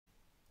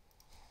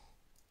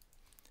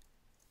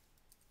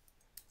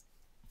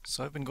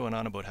So I've been going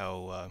on about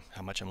how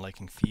much I'm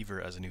liking Fever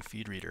as a new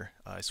feed reader.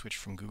 I switched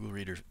from Google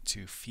Reader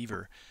to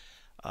Fever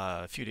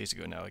a few days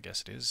ago now, I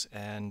guess it is,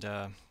 and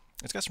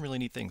it's got some really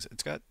neat things.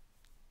 It's got,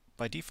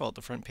 by default,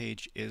 the front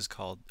page is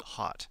called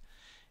Hot.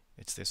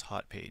 It's this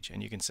Hot page,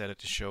 and you can set it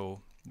to show.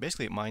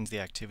 Basically, it mines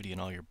the activity in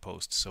all your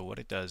posts. So what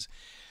it does,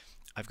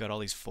 I've got all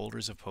these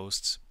folders of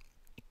posts,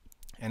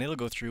 and it'll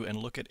go through and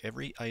look at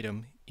every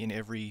item in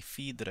every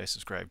feed that I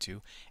subscribe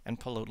to and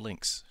pull out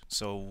links.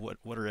 So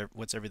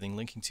what's everything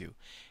linking to?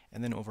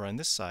 And then over on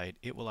this side,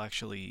 it will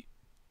actually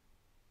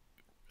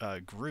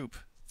group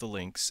the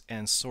links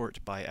and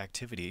sort by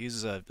activity. It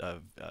uses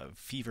a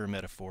fever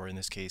metaphor. In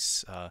this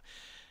case,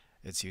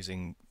 it's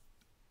using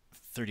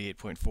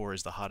 38.4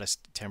 as the hottest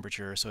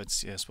temperature, so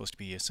it's supposed to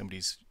be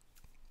somebody's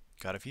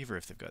got a fever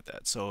if they've got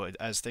that. So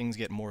as things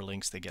get more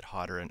links, they get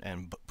hotter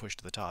and pushed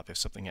to the top. If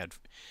something had,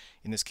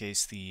 in this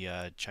case,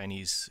 the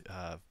Chinese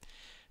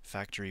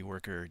factory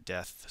worker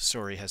death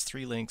story has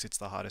 3 links, it's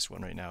the hottest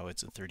one right now,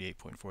 it's at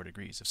 38.4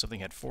 degrees. If something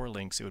had 4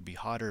 links, it would be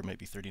hotter, it might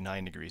be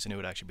 39 degrees, and it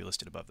would actually be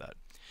listed above that.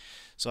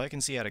 So I can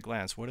see at a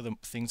glance what are the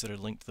things that are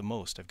linked the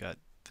most. I've got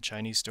the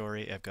Chinese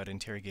story, I've got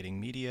interrogating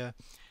media,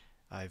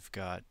 I've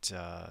got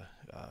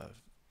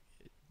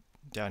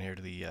down here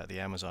to the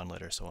Amazon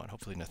letter, so on.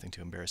 Hopefully nothing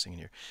too embarrassing in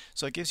here.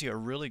 So it gives you a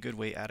really good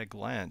way at a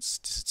glance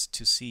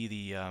to see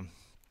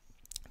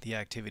the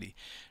activity.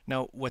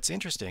 Now, what's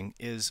interesting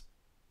is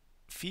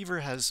Fever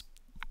has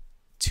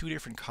 2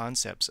 different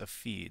concepts of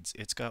feeds.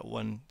 It's got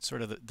one,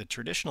 sort of the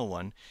traditional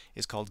one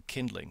is called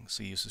kindling.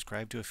 So you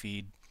subscribe to a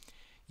feed,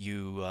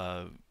 you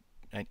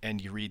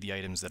and you read the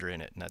items that are in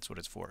it, and that's what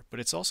it's for. But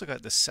it's also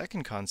got the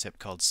second concept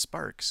called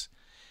sparks.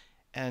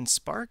 And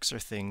sparks are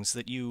things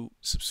that you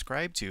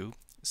subscribe to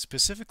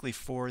specifically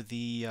for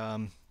the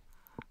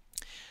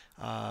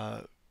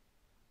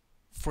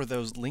for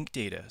those link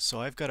data. So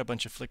I've got a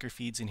bunch of Flickr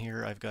feeds in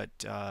here. I've got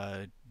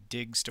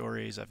Dig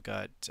stories. I've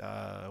got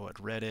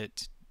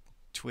Reddit,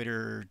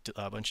 Twitter,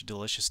 a bunch of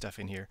delicious stuff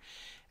in here.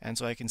 And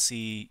so I can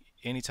see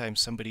anytime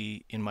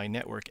somebody in my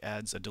network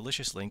adds a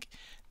delicious link,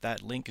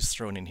 that link is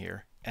thrown in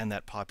here, and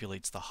that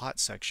populates the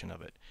hot section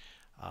of it.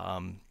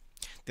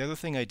 The other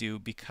thing I do,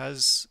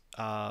 because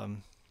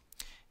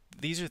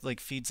these are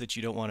like feeds that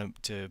you don't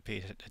want to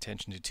pay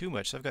attention to too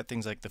much. So I've got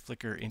things like the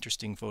Flickr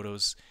interesting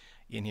photos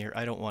in here.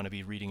 I don't want to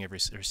be reading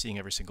or seeing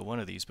every single one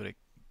of these, but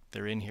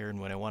they're in here, and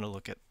when I want to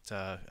look at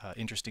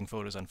interesting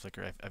photos on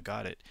Flickr, I've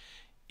got it.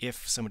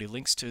 If somebody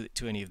links to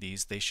any of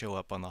these, they show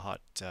up on the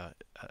hot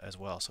as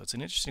well. So it's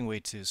an interesting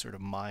way to sort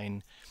of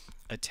mine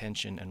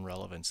attention and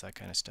relevance, that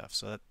kind of stuff.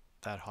 So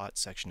that hot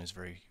section is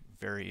very,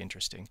 very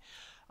interesting.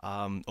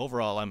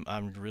 Overall,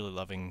 I'm really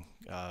loving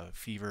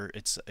Fever.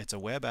 It's a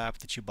web app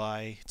that you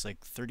buy. It's like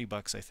 30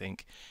 bucks, I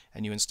think,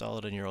 and you install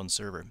it on your own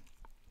server.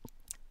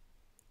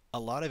 A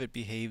lot of it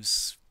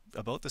behaves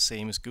about the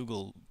same as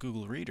Google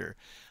Reader.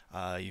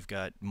 You've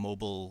got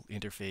mobile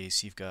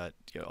interface, you've got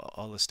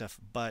all this stuff,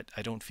 but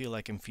I don't feel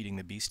like I'm feeding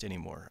the beast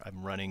anymore.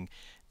 I'm running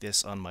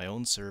this on my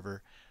own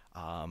server.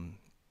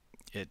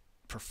 It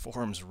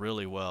performs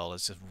really well.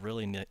 It's a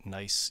really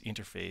nice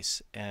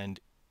interface, and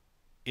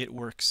it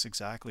works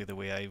exactly the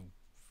way I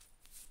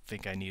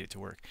think I need it to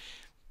work.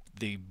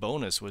 The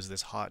bonus was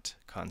this hot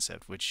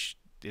concept, which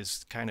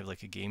is kind of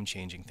like a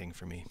game-changing thing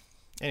for me.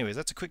 Anyways,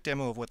 that's a quick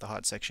demo of what the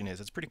hot section is.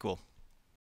 It's pretty cool.